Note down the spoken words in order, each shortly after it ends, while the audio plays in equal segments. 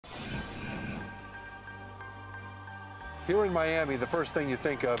Here in Miami, the first thing you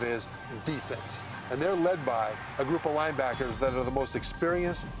think of is defense. And they're led by a group of linebackers that are the most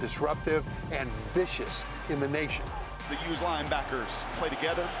experienced, disruptive, and vicious in the nation. The U's linebackers play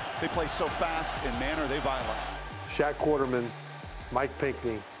together. They play so fast, and man, are they violent. Shaq Quarterman, Mike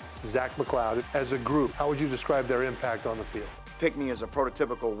Pinckney, Zach McCloud. As a group, how would you describe their impact on the field? Pinckney is a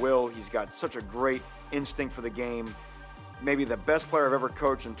prototypical Will. He's got such a great instinct for the game. Maybe the best player I've ever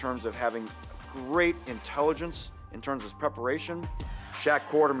coached in terms of having great intelligence in terms of his preparation. Shaq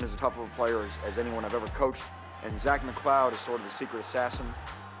Quarterman is as tough of a player as anyone I've ever coached. And Zach McCloud is sort of the secret assassin.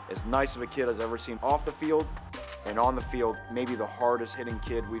 As nice of a kid as I've ever seen off the field and on the field, maybe the hardest hitting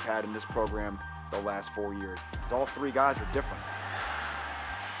kid we've had in this program the last 4 years. All three guys are different.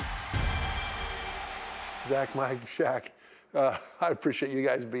 Zach, Mike, Shaq, I appreciate you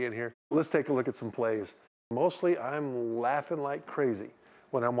guys being here. Let's take a look at some plays. Mostly, I'm laughing like crazy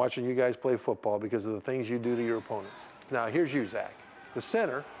when I'm watching you guys play football because of the things you do to your opponents. Now, here's you, Zach. The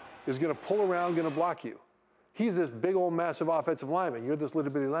center is going to pull around, going to block you. He's this big old massive offensive lineman. You're this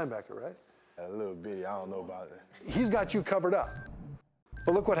little bitty linebacker, right? A little bitty, I don't know about it. He's got you covered up.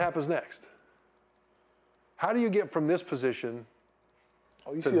 But look what happens next. How do you get from this position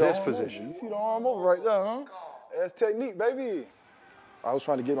to this position? You see the arm over right there, huh? That's technique, baby. I was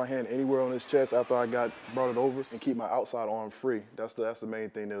trying to get my hand anywhere on his chest after I brought it over and keep my outside arm free. That's the main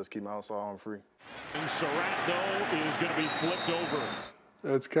thing there, is keep my outside arm free. And Surratt, though, is going to be flipped over.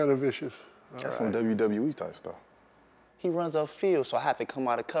 That's kind of vicious. That's some WWE type stuff. He runs upfield, so I have to come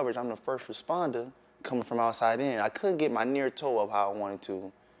out of coverage. I'm the first responder coming from outside in. I couldn't get my near toe up how I wanted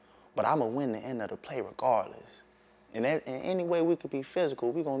to, but I'm going to win the end of the play regardless. And in any way we could be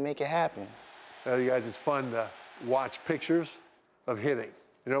physical, we're going to make it happen. You guys, it's fun to watch pictures of hitting.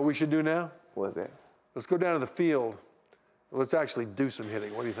 You know what we should do now? What's that? Let's go down to the field. Let's actually do some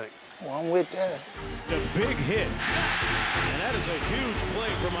hitting. What do you think? Well, I'm with that. The big hit, and that is a huge play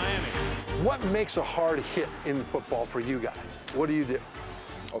for Miami. What makes a hard hit in football for you guys? What do you do?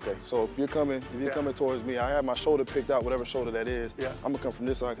 Okay, so if you're coming towards me, I have my shoulder picked out, whatever shoulder that is. Yeah. I'm gonna come from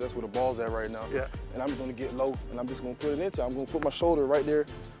this side because that's where the ball's at right now. Yeah. And I'm gonna get low, and I'm just gonna put it into. I'm gonna put my shoulder right there,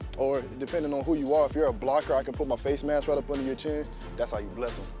 or depending on who you are, if you're a blocker, I can put my face mask right up under your chin. That's how you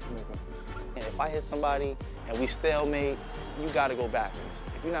bless them. And if I hit somebody and we stalemate, you gotta go backwards.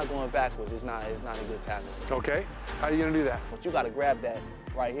 If you're not going backwards, it's not a good tackle. Okay, how are you gonna do that? But you gotta grab that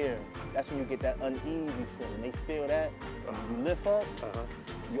right here. That's when you get that uneasy feeling. They feel that, and you lift up.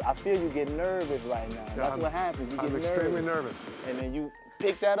 I feel you get nervous right now. That's what happens. You get nervous. I'm extremely nervous. And then you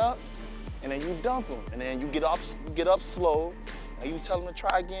pick that up, and then you dump them. And then you get up slow, and you tell them to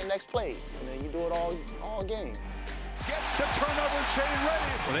try again next play. And then you do it all game. Get the turnover chain ready.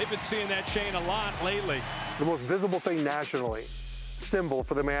 Well, they've been seeing that chain a lot lately. The most visible thing nationally, symbol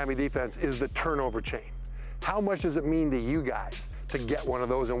for the Miami defense, is the turnover chain. How much does it mean to you guys to get one of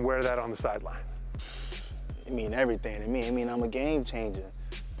those and wear that on the sideline? It mean everything to me. I mean, I'm a game changer.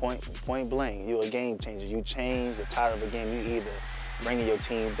 Point blank, you're a game changer. You change the tide of a game. You either bringing your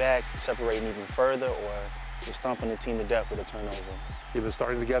team back, separating even further, or you're stomping the team to death with a turnover. You've been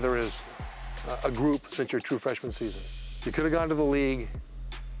starting together as a group since your true freshman season. You could have gone to the league,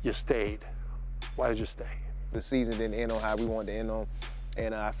 you stayed. Why did you stay? The season didn't end on how we wanted to end on,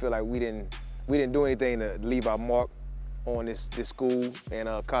 and I feel like we didn't do anything to leave our mark on this school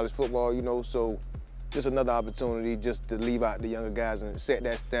and college football, you know, so just another opportunity just to leave out the younger guys and set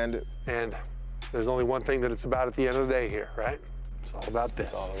that standard. And there's only one thing that it's about at the end of the day here, right? It's all about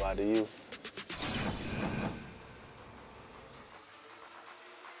this. It's all about you.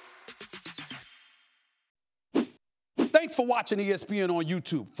 Thanks for watching ESPN on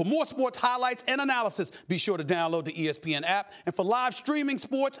YouTube. For more sports highlights and analysis, be sure to download the ESPN app. And for live streaming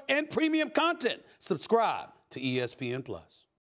sports and premium content, subscribe to ESPN+.